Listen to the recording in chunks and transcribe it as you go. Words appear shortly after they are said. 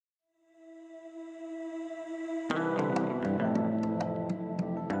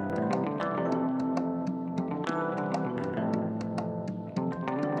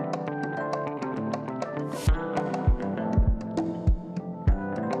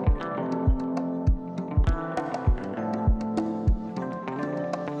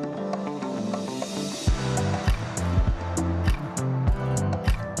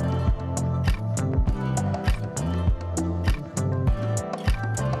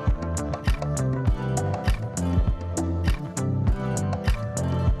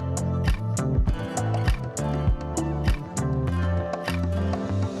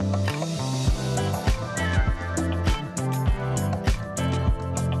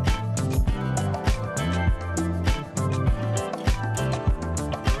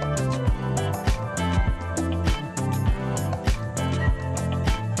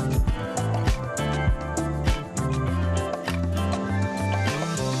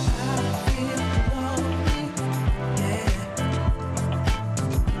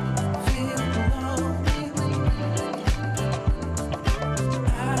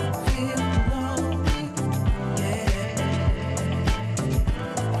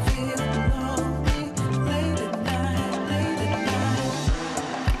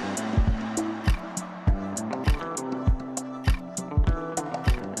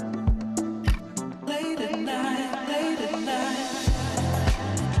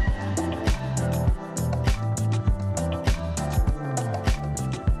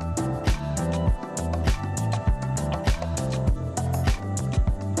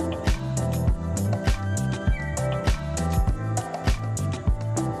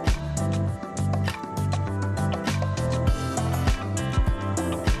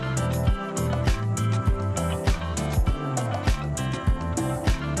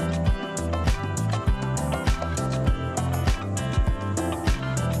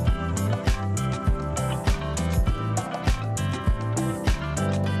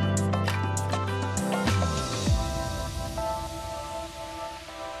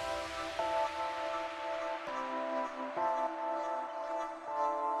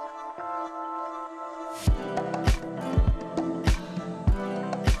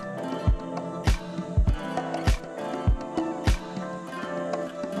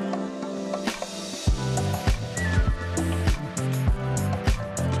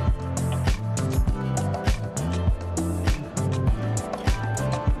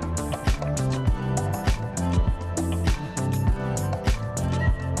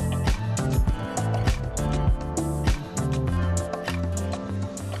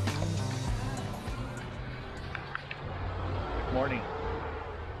Morning.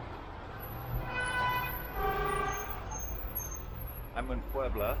 I'm in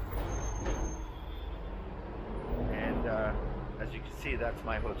Puebla, and as you can see, that's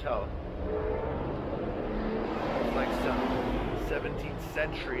my hotel. It's like some 17th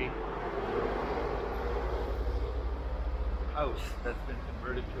century house that's been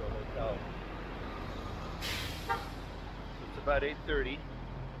converted to a hotel. So it's about 8:30,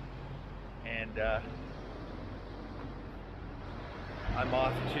 and I'm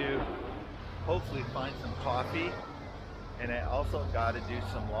off to hopefully find some coffee, and I also got to do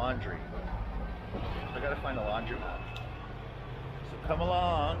some laundry. I got to find a laundromat. So come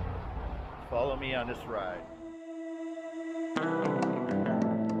along, follow me on this ride.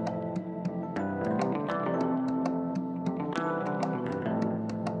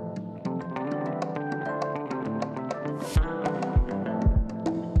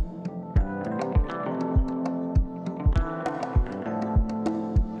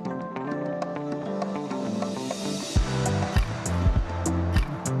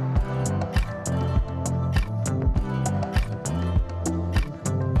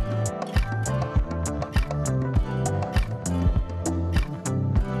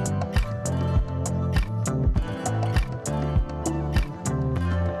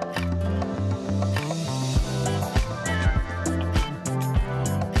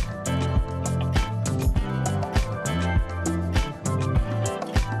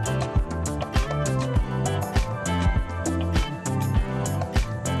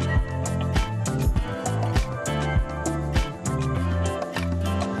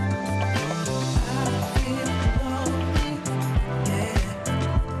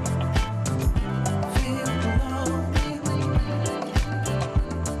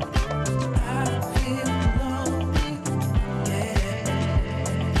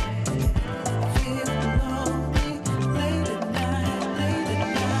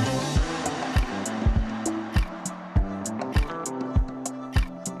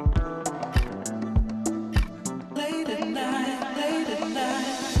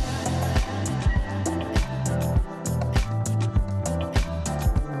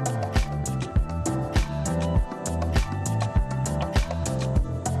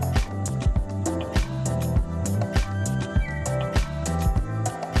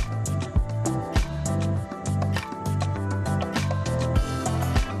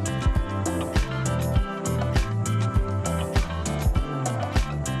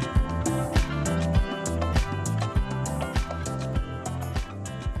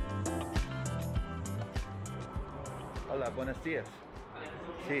 Hola, buenos días.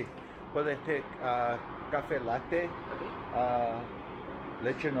 Sí, puede ser café latte,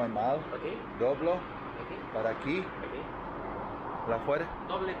 leche normal, doble, para aquí, la afuera.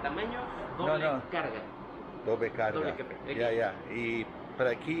 Doble tamaño, doble carga. Doble carga. Doble café. Ya. Y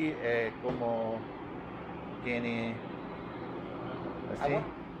para aquí, como tiene así. ¿Agua?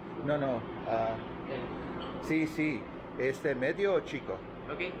 No. Sí. ¿Este medio o chico?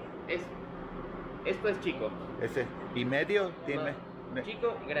 Ok, esto es chico. Ese. ¿Y medio? Dime. No,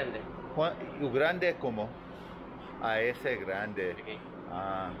 chico y grande. ¿Y grande cómo? Ese grande. Okay.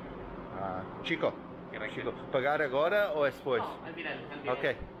 Chico. Correcto. Chico. ¿Pagar ahora o después? No, al final.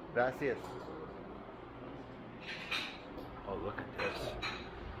 Ok, gracias. Oh, look at this.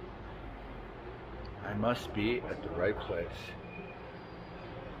 I must be at the right place.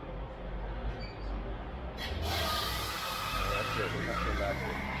 Oh, that's it. That's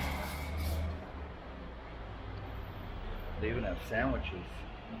it. They even have sandwiches.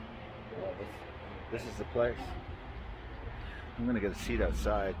 Well, this is the place. I'm gonna get a seat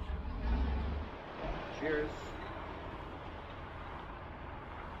outside. Cheers.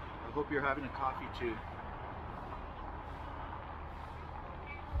 I hope you're having a coffee too.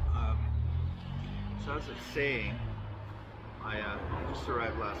 So as I was saying, I just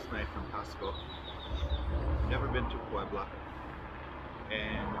arrived last night from Costco. Never been to Puebla,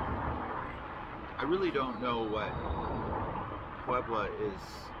 and I really don't know what Puebla is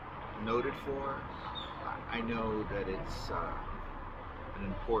noted for. I know that it's an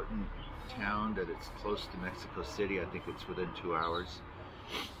important town, that it's close to Mexico City. I think it's within 2 hours.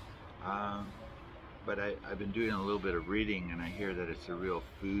 but I've been doing a little bit of reading, and I hear that it's a real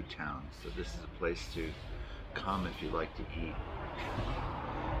food town. So this is a place to come if you like to eat.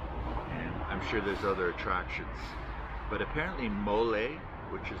 And I'm sure there's other attractions. But apparently mole,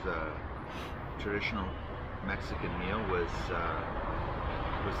 which is a traditional Mexican meal, was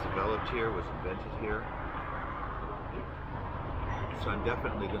developed here, was invented here. So I'm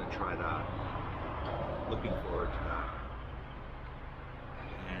definitely going to try that. Looking forward to that.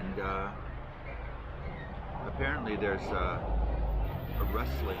 And apparently there's a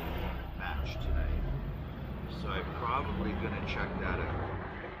wrestling match tonight. So I'm probably going to check that out.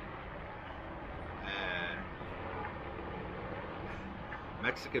 And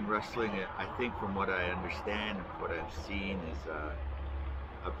Mexican wrestling, I think from what I understand, what I've seen, is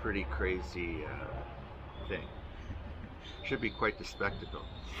a pretty crazy thing. Should be quite the spectacle.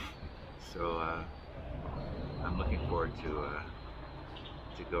 So I'm looking forward to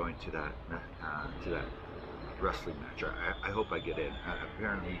going to that wrestling match. I hope I get in.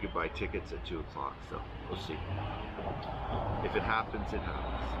 Apparently you could buy tickets at 2 o'clock, so we'll see. If it happens, it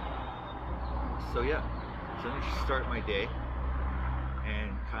happens. So yeah, so let me just start my day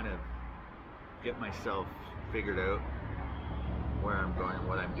and kind of get myself figured out where I'm going,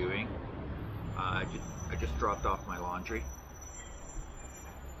 what I'm doing. I just dropped off my laundry.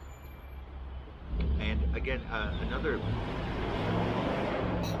 And again, another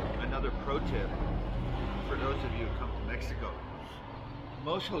pro tip for those of you who come to Mexico: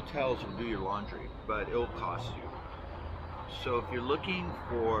 most hotels will do your laundry, but it will cost you. So if you're looking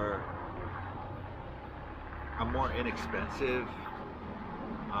for a more inexpensive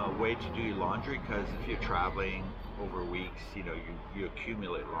way to do your laundry, because if you're traveling over weeks, you know, you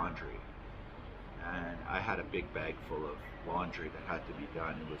accumulate laundry. And I had a big bag full of laundry that had to be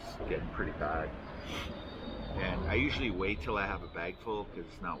done. It was getting pretty bad. And I usually wait till I have a bag full, because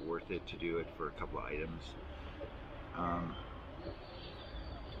it's not worth it to do it for a couple of items.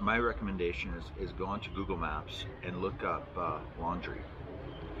 My recommendation is go onto Google Maps and look up laundry.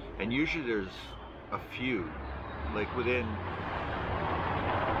 And usually there's a few, like within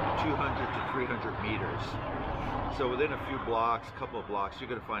 200 to 300 meters. So within a few blocks, a couple of blocks, you're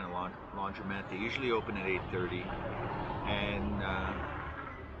going to find a laundromat. They usually open at 8:30. And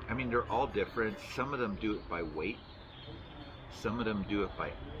I mean, they're all different. Some of them do it by weight. Some of them do it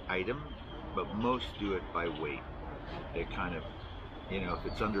by item, but most do it by weight. They kind of, you know, if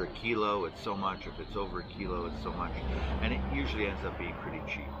it's under a kilo, it's so much. If it's over a kilo, it's so much. And it usually ends up being pretty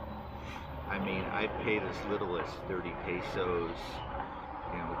cheap. I mean, I paid as little as 30 pesos,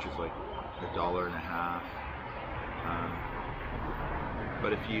 you know, which is like $1.50.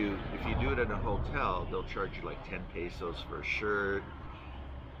 But if you do it at a hotel, they'll charge you like 10 pesos for a shirt,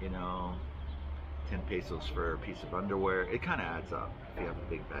 you know, 10 pesos for a piece of underwear. It kind of adds up if you have a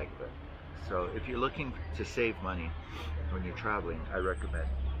big bag of it. So if you're looking to save money when you're traveling, I recommend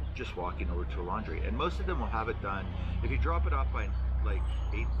just walking over to a laundry. And most of them will have it done. If you drop it off by like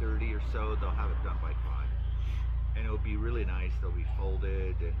 8:30 or so, they'll have it done by 5. And it'll be really nice. They'll be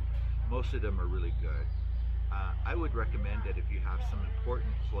folded, and most of them are really good. I would recommend that if you have some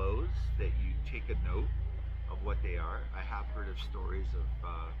important clothes, that you take a note of what they are. I have heard of stories of,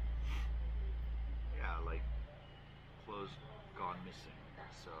 yeah, like clothes gone missing.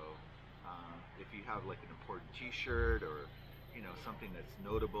 So if you have like an important t-shirt, or, you know, something that's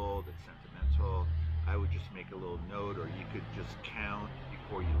notable, that's sentimental, I would just make a little note, or you could just count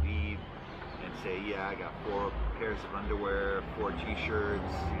before you leave and say, yeah, I got 4 pairs of underwear, 4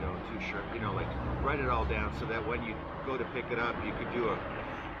 t-shirts, you know, 2 shirts, you know, like write it all down, so that when you go to pick it up, you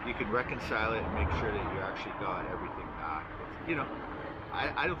can reconcile it and make sure that you actually got everything back. You know,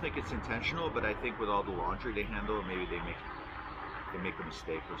 I don't think it's intentional, but I think with all the laundry they handle, maybe they make a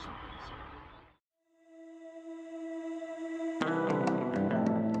mistake or something. So.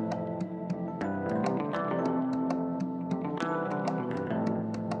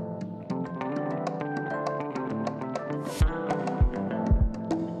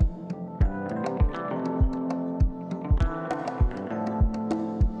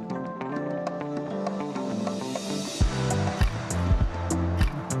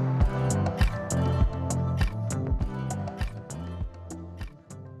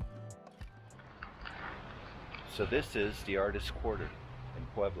 So this is the Artist Quarter in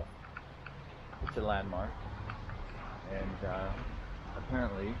Puebla. It's a landmark, and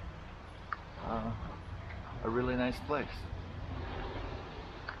apparently a really nice place.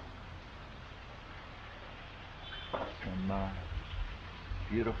 Some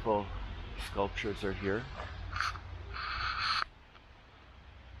beautiful sculptures are here.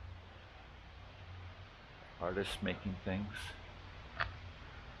 Artists making things.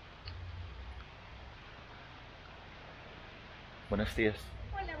 Buenos dias.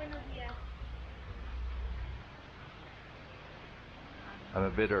 Hola, buenos días. I'm a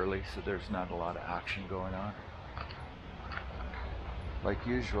bit early, so there's not a lot of action going on. Like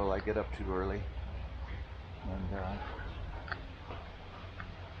usual, I get up too early, and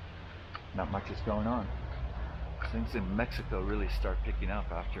not much is going on. Things in Mexico really start picking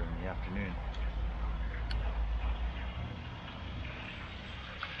up after in the afternoon.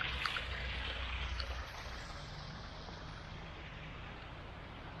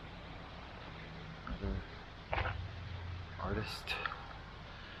 Another artist.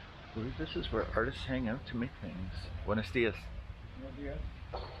 I believe this is where artists hang out to make things. Buenos dias. Buenos días.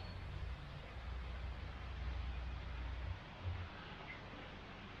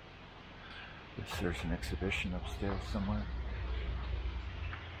 Yes, there's an exhibition upstairs somewhere.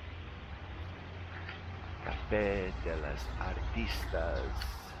 Café de las Artistas.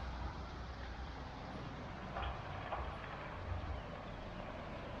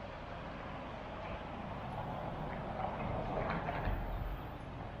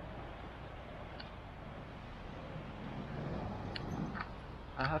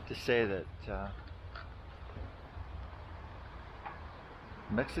 I have to say that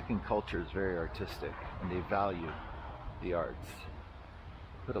Mexican culture is very artistic, and they value the arts.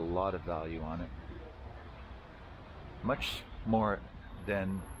 Put a lot of value on it. Much more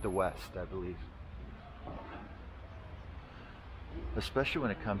than the West, I believe. Especially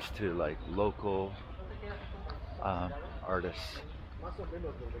when it comes to like local artists,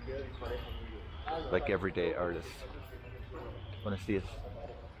 like everyday artists. Buenos dias.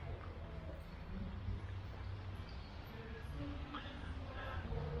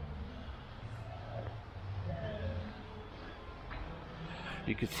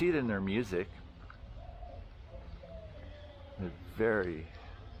 You can see it in their music. They're very,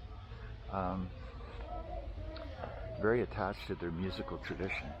 very attached to their musical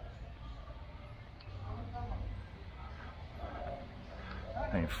tradition.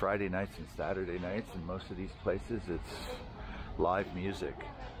 I mean, Friday nights and Saturday nights in most of these places, it's live music.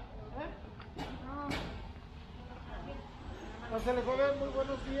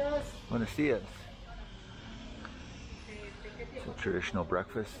 Buenos dias. It's a traditional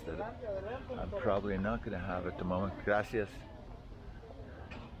breakfast that I'm probably not going to have at the moment. Gracias.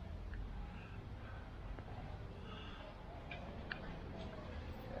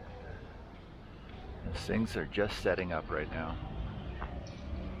 Things are just setting up right now.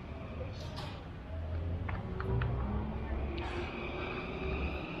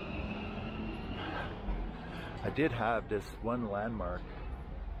 I did have this one landmark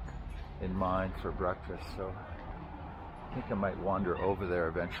in mind for breakfast, so I think I might wander over there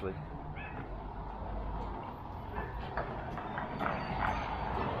eventually.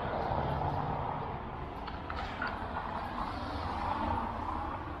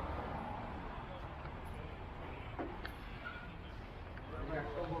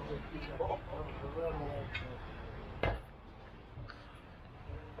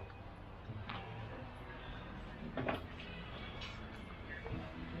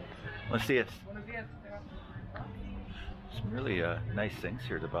 Let's see it. Some really nice things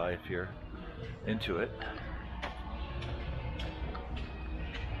here to buy if you're into it.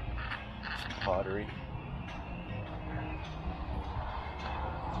 Some pottery.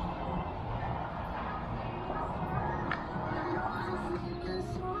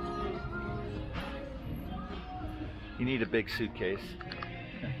 You need a big suitcase,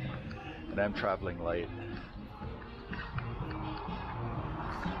 and I'm traveling light.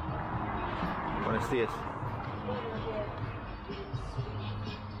 Buenos dias.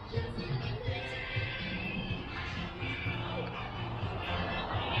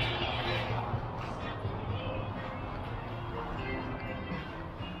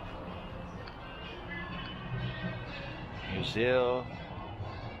 Museo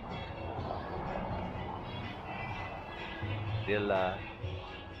de la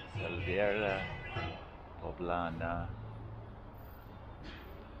Calvera Poblana.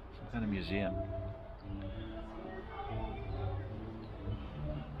 Some kind of museum.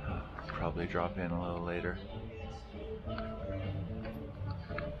 Probably drop in a little later.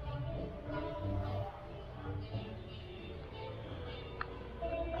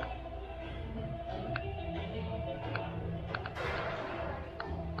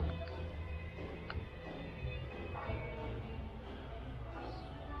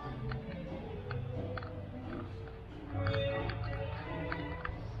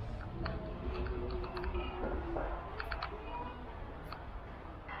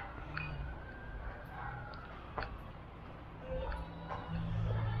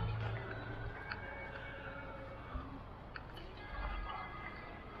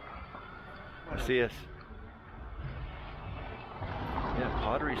 Buenos dias. Yeah,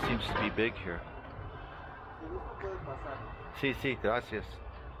 pottery seems to be big here. Sí, sí, gracias.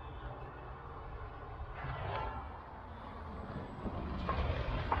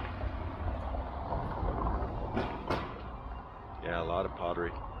 Yeah, a lot of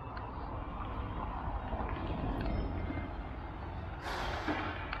pottery.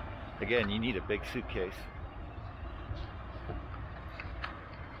 Again, you need a big suitcase.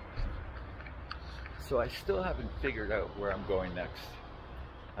 So I still haven't figured out where I'm going next.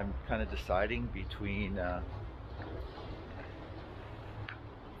 I'm kind of deciding between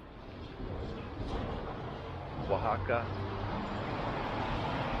Oaxaca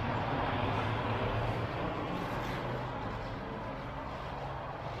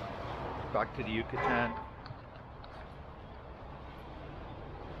back to the Yucatan,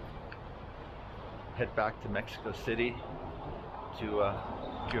 head back to Mexico City to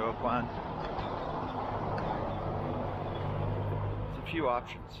Cuauhtémoc. There's a few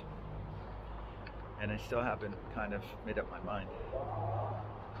options, and I still haven't kind of made up my mind.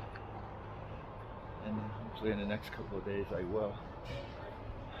 And hopefully in the next couple of days I will.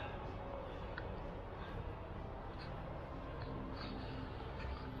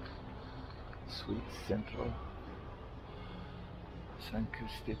 Sweet Central San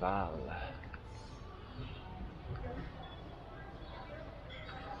Cristobal.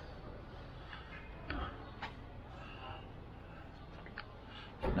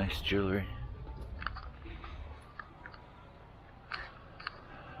 Nice jewelry.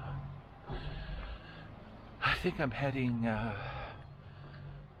 I think I'm heading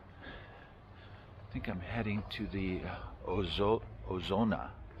to the Ozona,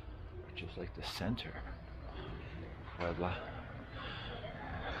 which is like the center of Puebla.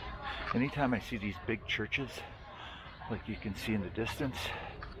 Anytime I see these big churches, like you can see in the distance,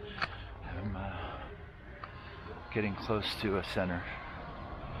 I'm getting close to a center.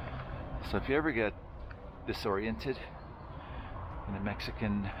 So if you ever get disoriented in a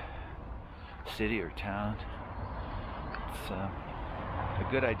Mexican city or town, it's a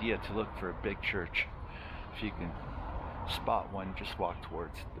good idea to look for a big church. If you can spot one, just walk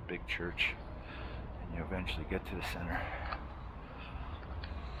towards the big church and you eventually get to the center.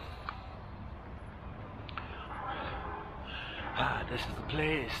 Ah, this is the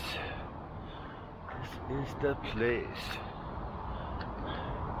place. This is the place.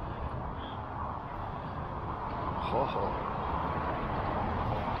 Ho ho.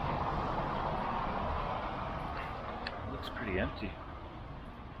 Looks pretty empty.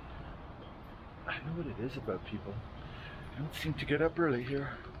 I know what it is about people. They don't seem to get up early here.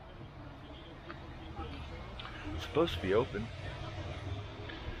 It's supposed to be open.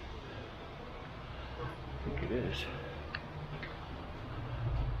 I think it is.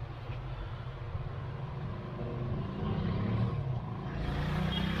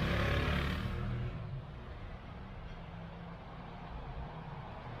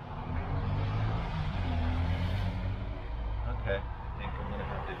 Okay, I think I'm gonna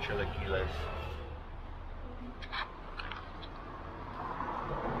have the chilaquiles.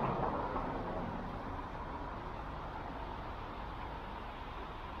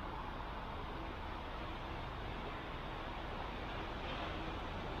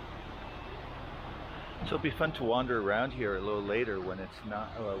 So it'll be fun to wander around here a little later when it's not,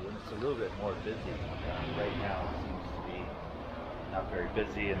 when it's a little bit more busy. Right now it seems to be not very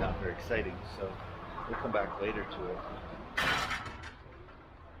busy and not very exciting, so we'll come back later to it.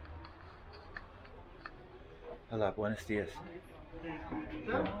 Hola, buenos días.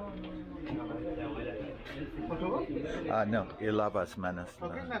 Ah, no, y lavas manos.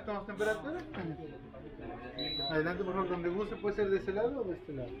 Ok, ¿estamos temperatura? Adelante, por favor, donde guste, puede ser de ese lado o de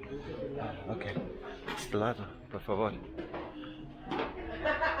este lado. Ah, ok, este lado, por favor.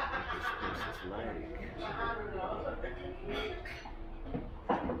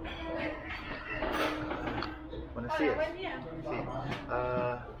 Buenos días. Buen día. Sí.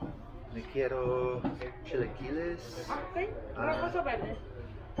 Me quiero chilaquiles. Ok, rojos o verdes.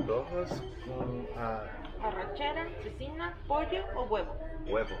 Rojos con Arrachera, cecina, pollo o huevo.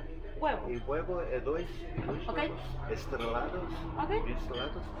 huevo. Huevo. Y huevo, dos Ok. huevos estrelados, Ok. bien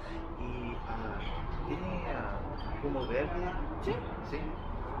estrelados. Y tiene humo verde. Sí. Sí,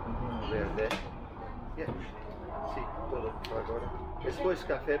 humo verde. Yeah. Sí, todo por ahora. Después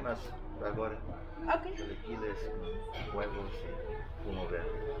café más por ahora. Ok. Chilaquiles con huevos y humo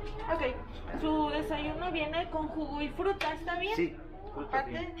verde. Ok. Su desayuno viene con jugo y fruta, ¿está bien? Sí, fruta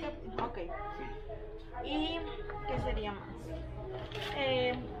Aparte, bien. ok. Sí. ¿Y qué sería más?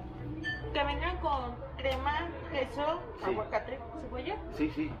 Que vengan con crema, queso, Sí. aguacate, cebolla. Sí,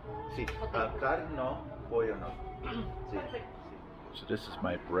 sí, sí. Ok. Carne no, pollo no. Sí. Perfecto. So this is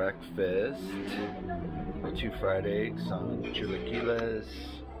my breakfast. 2 fried eggs on chilaquiles,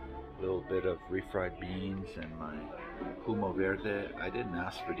 a little bit of refried beans, and my humo verde. I didn't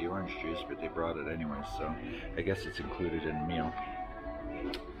ask for the orange juice, but they brought it anyway, so I guess it's included in the meal.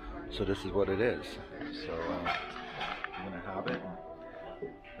 So this is what it is. So I'm gonna have it.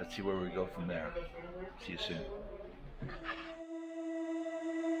 Let's see where we go from there. See you soon.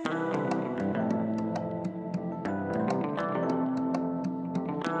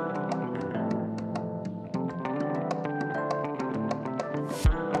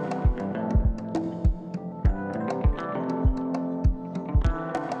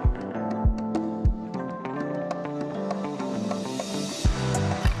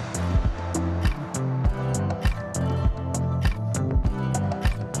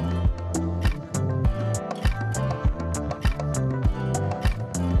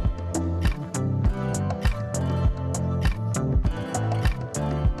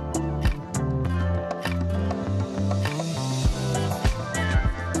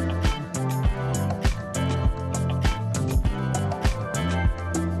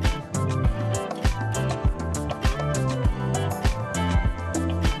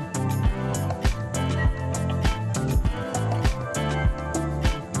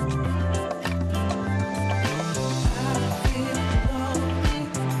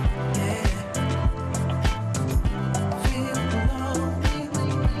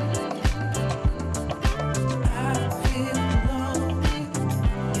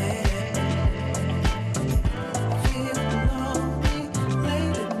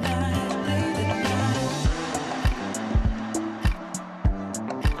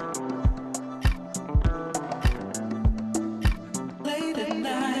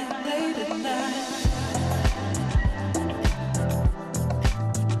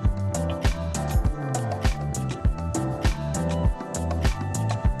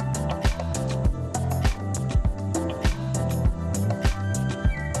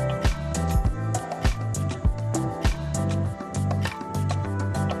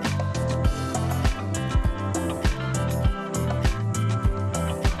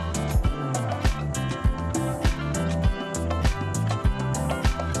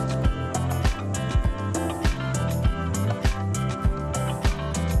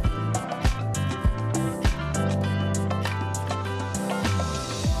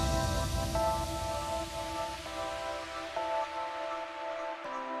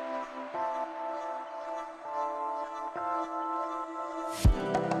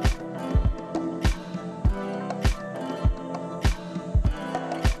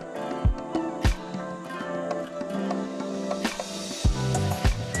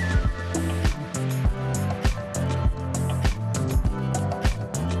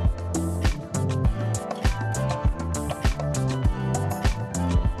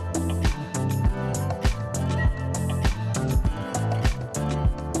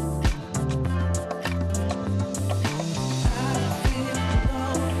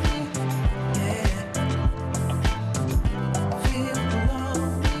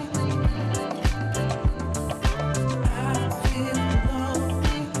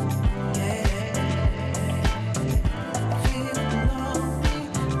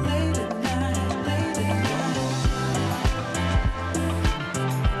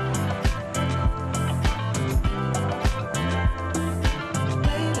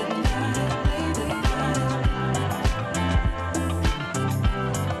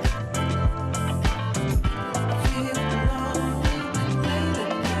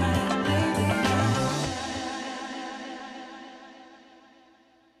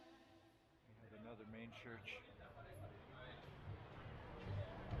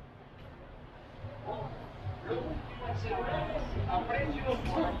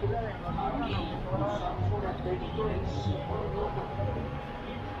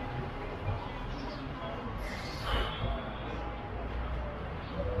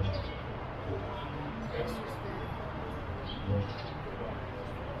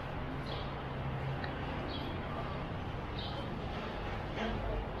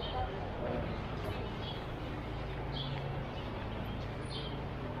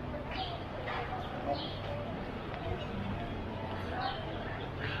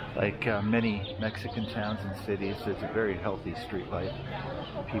 Like many Mexican towns and cities, there's a very healthy street life.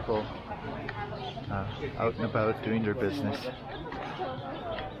 People out and about doing their business.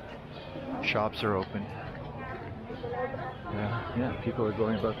 Shops are open. Yeah, people are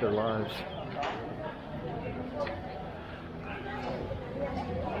going about their lives.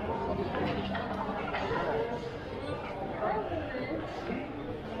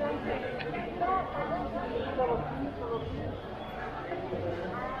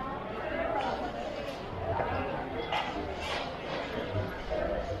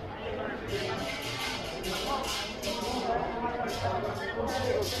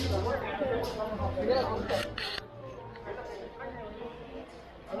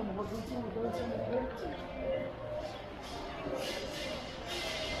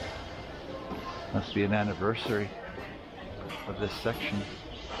 Must be an anniversary of this section.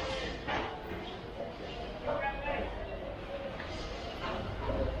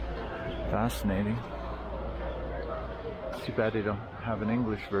 Fascinating. Too bad they don't have an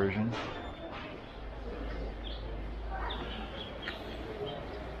English version.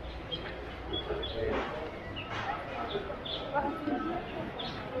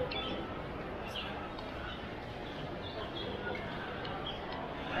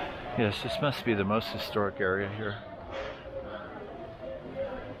 Yes, this must be the most historic area here.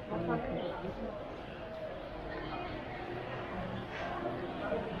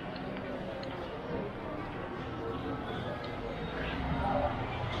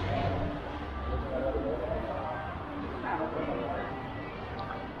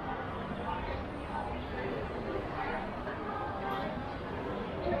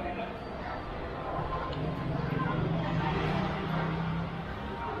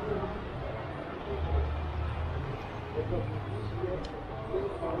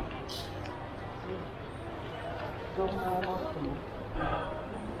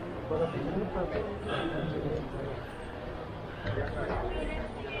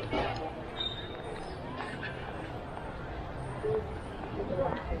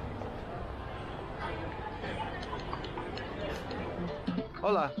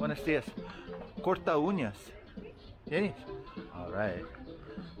 Hola, buenos días. Corta uñas. ¿Tienes? All right.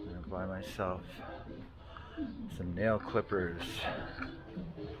 I'm gonna buy myself some nail clippers.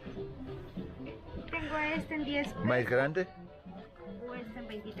 Tengo este en 10 ¿Más grande? o este en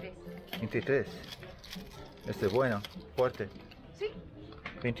 23. 23. Este es bueno, fuerte. Sí.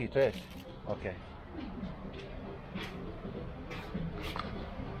 23. Ok.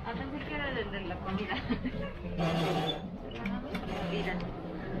 Ah, pensé que era el de la comida. Mira.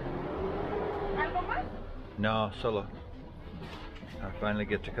 ¿Algo más? No, solo. I finally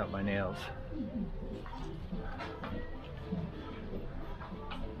get to cut my nails.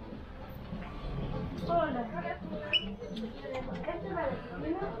 Hola.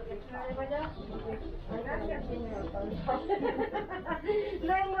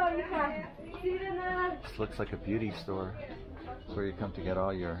 Luego, hija. Sí, de nada. This looks like a beauty store. It's where you come to get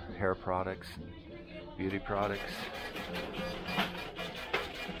all your hair products and beauty products.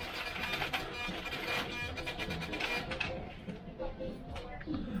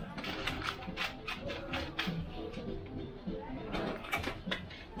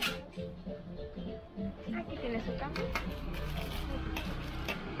 Aquí tiene su cambio.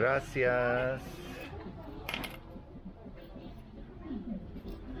 Gracias.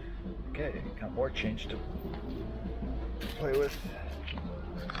 Okay, got more change to play with.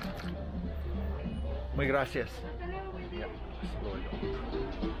 Muy gracias. Yep, hasta luego.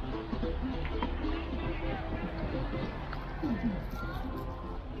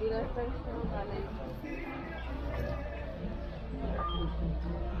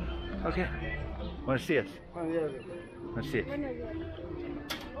 Okay. Buenos días. Buenos días.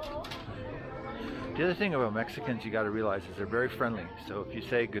 The other thing about Mexicans you got to realize is they're very friendly. So if you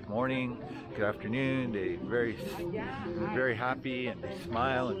say good morning, good afternoon, they're very happy and they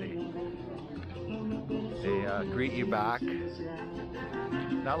smile and they greet you back.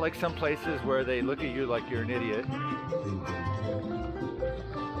 Not like some places where they look at you like you're an idiot.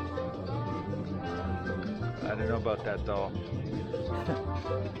 I don't know about that doll.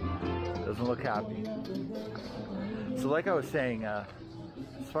 Doesn't look happy. So like I was saying, as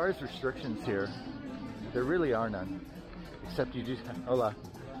far as restrictions here, there really are none. Except you do, hola.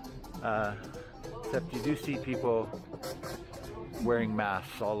 Except you do see people wearing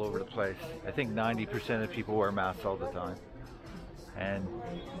masks all over the place. I think 90% of people wear masks all the time. And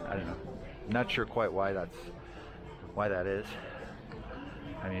I don't know, not sure quite why that is.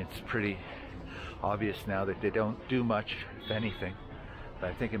 I mean, it's pretty obvious now that they don't do much, if anything, but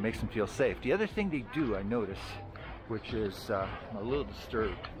I think it makes them feel safe. The other thing they do, I notice, which is I'm a little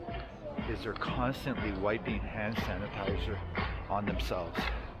disturbed, is they're constantly wiping hand sanitizer on themselves.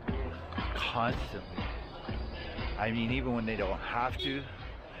 Constantly. I mean, even when they don't have to,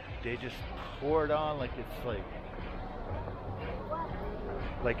 they just pour it on like it's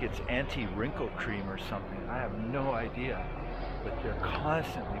like it's anti-wrinkle cream or something. I have no idea. But they're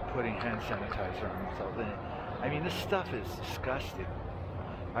constantly putting hand sanitizer on themselves. And I mean, this stuff is disgusting.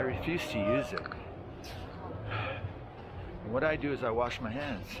 I refuse to use it. And what I do is I wash my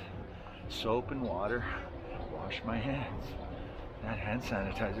hands. Soap and water, wash my hands. That hand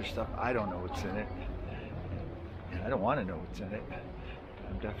sanitizer stuff, I don't know what's in it. And I don't want to know what's in it.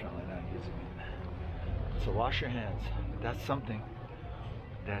 I'm definitely not using it. So wash your hands. That's something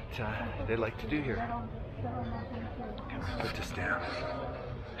that they like to do here. Okay, I'm gonna put this down.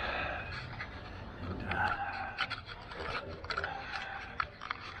 And,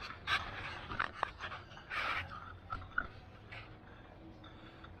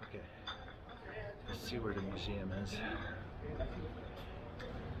 okay, let's see where the museum is.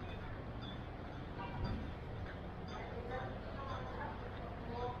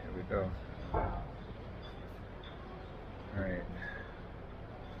 Here we go. All right.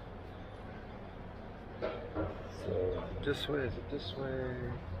 So this way, is it this way?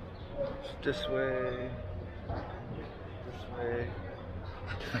 It's this way. This way.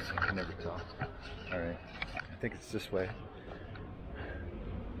 I can never tell. All right. I think it's this way.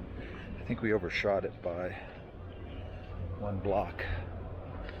 I think we overshot it by 1 block.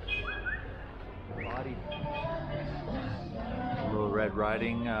 Body. A little Red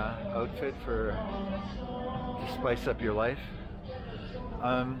Riding outfit for to spice up your life.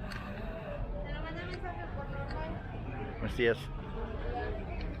 Buenos días.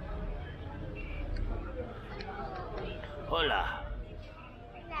 Hola.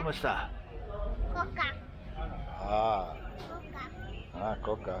 ¿Cómo está? Coca. Ah. Coca. Ah,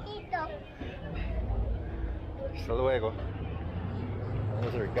 coca. Tito. Hasta luego.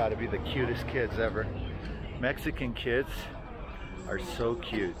 Those are got to be the cutest kids ever. Mexican kids are so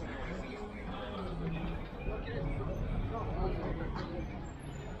cute.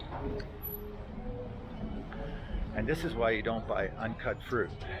 And this is why you don't buy uncut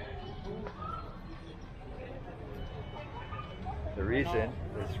fruit. The reason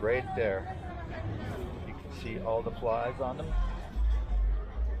is right there. You can see all the flies on them.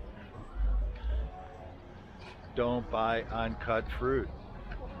 Don't buy uncut fruit.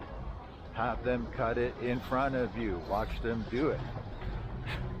 Have them cut it in front of you. Watch them do it.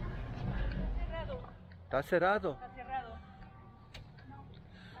 Está cerrado.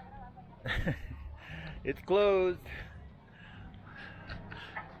 It's closed.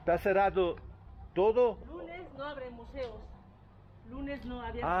 Está cerrado todo. Lunes no abren museos. Lunes no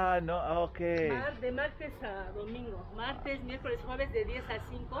abierto. Ah, no, okay. De martes a domingo. Martes, miércoles, jueves de 10 a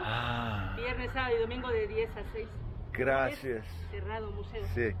 5. Ah, Viernes, sábado y domingo de 10 a 6. gracias. Cerrado museo.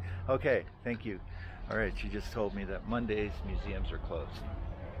 Sí. Okay, thank you. All right, she just told me that Mondays museums are closed.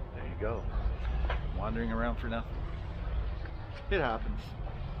 There you go. Wandering around for nothing. It happens.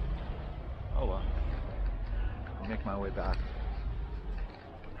 Oh well. I'll make my way back.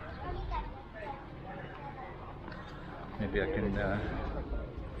 Maybe I can,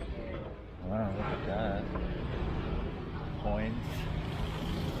 wow, look at that. Coins.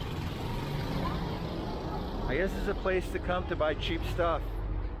 I guess it's a place to come to buy cheap stuff.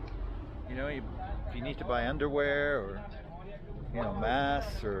 You know, if you need to buy underwear or, you know,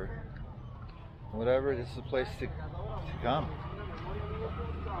 masks or whatever, this is a place to come.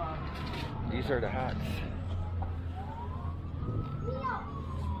 These are the hats.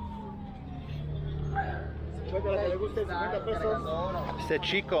 Este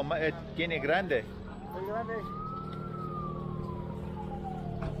chico tiene grande.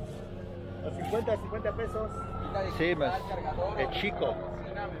 A 50 pesos. Sí, mas es chico.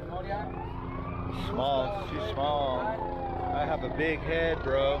 Small, too small. I have a big head,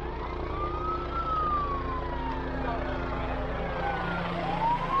 bro.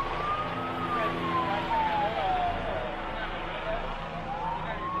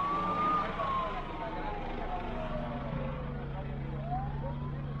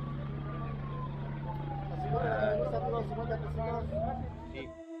 Sí.